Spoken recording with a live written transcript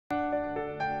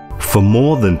For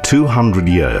more than 200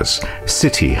 years,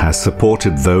 CITI has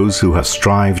supported those who have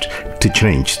strived to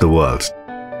change the world.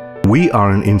 We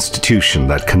are an institution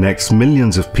that connects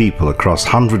millions of people across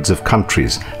hundreds of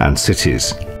countries and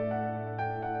cities.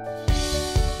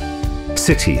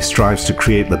 CITI strives to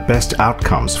create the best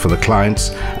outcomes for the clients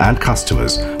and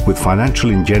customers with financial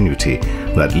ingenuity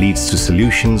that leads to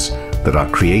solutions that are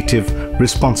creative,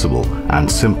 responsible, and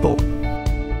simple.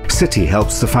 CITI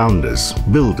helps the founders,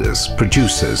 builders,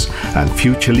 producers, and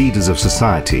future leaders of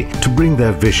society to bring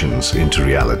their visions into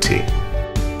reality.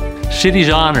 CITI is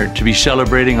honored to be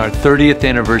celebrating our 30th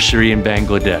anniversary in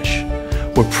Bangladesh.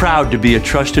 We're proud to be a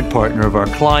trusted partner of our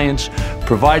clients,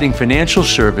 providing financial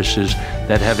services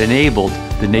that have enabled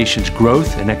the nation's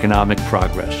growth and economic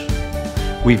progress.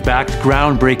 We've backed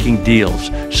groundbreaking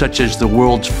deals, such as the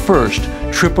world's first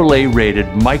AAA-rated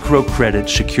microcredit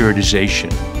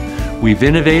securitization. We've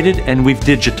innovated and we've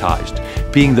digitized,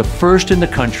 being the first in the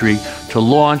country to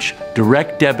launch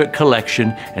direct debit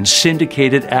collection and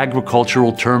syndicated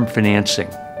agricultural term financing.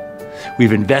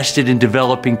 We've invested in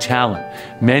developing talent.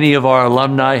 Many of our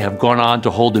alumni have gone on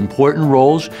to hold important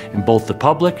roles in both the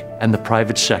public and the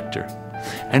private sector.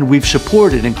 And we've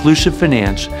supported inclusive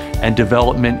finance and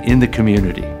development in the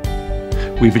community.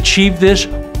 We've achieved this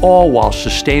all while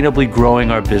sustainably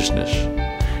growing our business.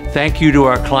 Thank you to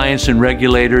our clients and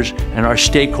regulators and our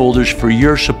stakeholders for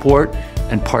your support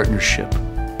and partnership.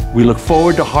 We look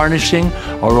forward to harnessing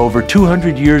our over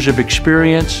 200 years of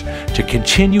experience to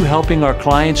continue helping our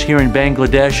clients here in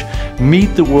Bangladesh meet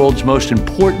the world's most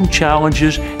important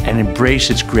challenges and embrace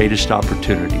its greatest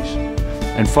opportunities.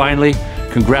 And finally,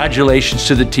 congratulations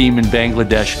to the team in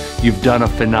Bangladesh. You've done a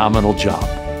phenomenal job.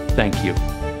 Thank you.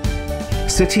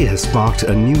 CITI has sparked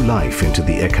a new life into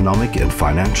the economic and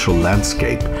financial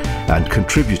landscape and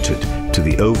contributed to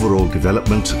the overall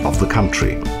development of the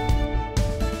country.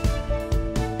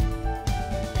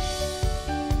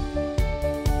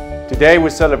 Today we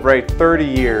celebrate 30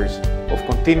 years of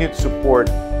continued support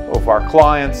of our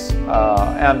clients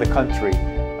and the country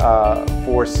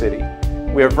for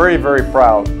CITI. We are very, very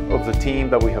proud of the team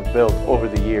that we have built over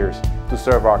the years to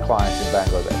serve our clients in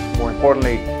Bangladesh. More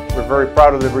importantly, we're very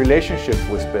proud of the relationships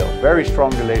we've built, very strong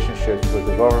relationships with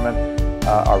the government,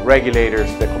 our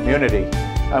regulators, the community,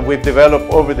 and we've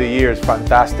developed over the years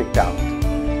fantastic talent.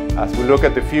 As we look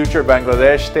at the future,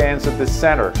 Bangladesh stands at the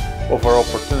center of our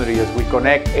opportunity as we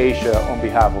connect Asia on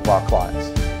behalf of our clients.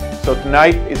 So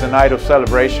tonight is a night of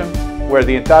celebration where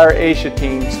the entire Asia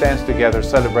team stands together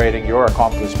celebrating your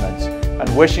accomplishments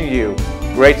and wishing you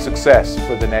great success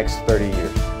for the next 30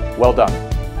 years. Well done.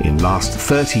 In last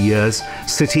 30 years,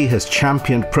 CITI has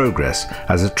championed progress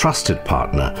as a trusted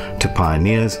partner to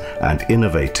pioneers and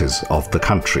innovators of the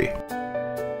country.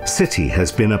 CITI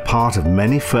has been a part of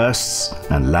many firsts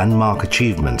and landmark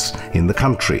achievements in the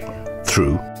country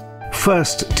through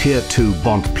first Tier 2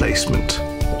 bond placement,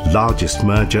 largest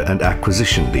merger and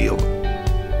acquisition deal,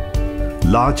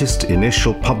 largest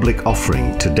initial public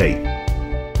offering to date.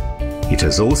 It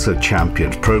has also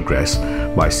championed progress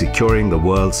by securing the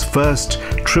world's first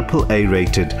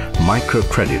AAA-rated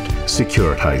microcredit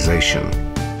securitization.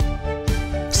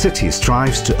 CITI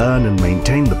strives to earn and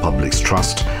maintain the public's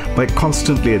trust by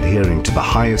constantly adhering to the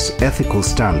highest ethical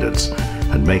standards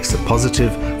and makes a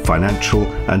positive financial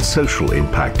and social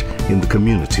impact in the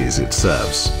communities it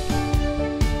serves.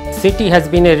 CITI has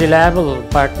been a reliable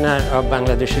partner of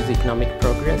Bangladesh's economic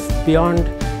progress. Beyond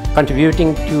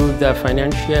contributing to the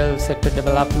financial sector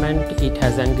development, it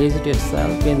has engaged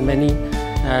itself in many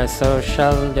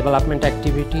social development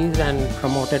activities and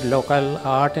promoted local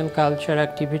art and culture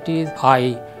activities.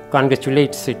 I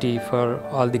congratulate CITI for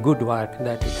all the good work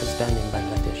that it has done in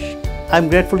Bangladesh. I'm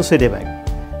grateful to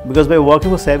Citibank because by working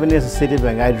for 7 years at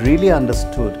Citibank, I really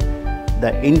understood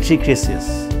the intricacies.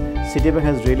 Citibank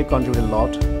has really contributed a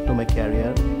lot to my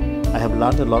career. I have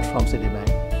learned a lot from Citibank,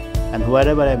 and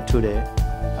wherever I am today,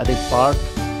 I think part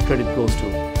credit goes to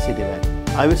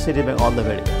Citibank. I wish Citibank all the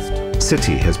very best.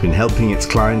 CITI has been helping its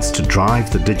clients to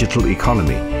drive the digital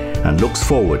economy and looks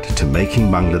forward to making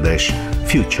Bangladesh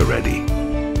future ready.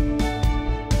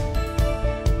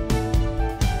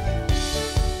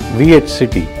 We at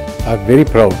CITI are very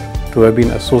proud to have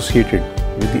been associated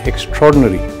with the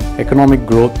extraordinary economic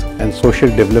growth and social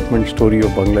development story of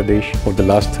Bangladesh for the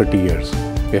last 30 years.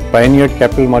 We have pioneered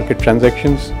capital market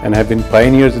transactions and have been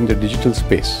pioneers in the digital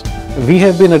space. We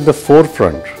have been at the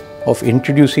forefront of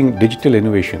introducing digital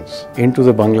innovations into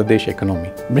the Bangladesh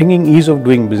economy, bringing ease of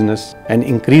doing business and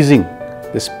increasing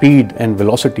the speed and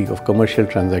velocity of commercial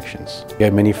transactions. We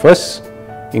have many firsts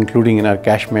including in our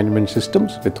cash management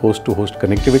systems with host-to-host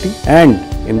connectivity and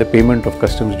in the payment of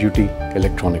customs duty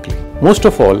electronically. Most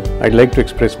of all, I'd like to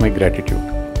express my gratitude.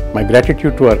 My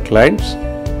gratitude to our clients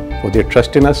for their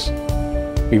trust in us.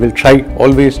 We will try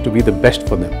always to be the best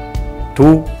for them.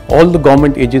 To all the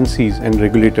government agencies and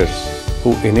regulators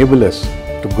who enable us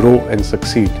to grow and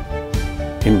succeed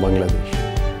in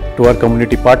Bangladesh. To our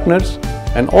community partners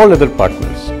and all other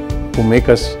partners who make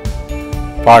us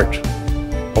part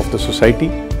of the society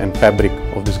and fabric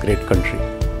of this great country.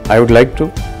 I would like to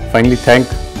finally thank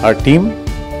our team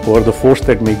who are the force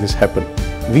that make this happen.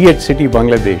 We at CITI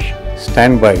Bangladesh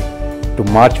stand by to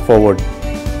march forward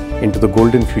into the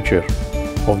golden future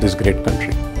of this great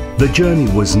country. The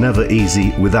journey was never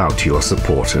easy without your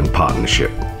support and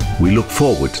partnership. We look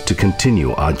forward to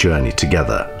continue our journey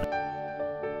together.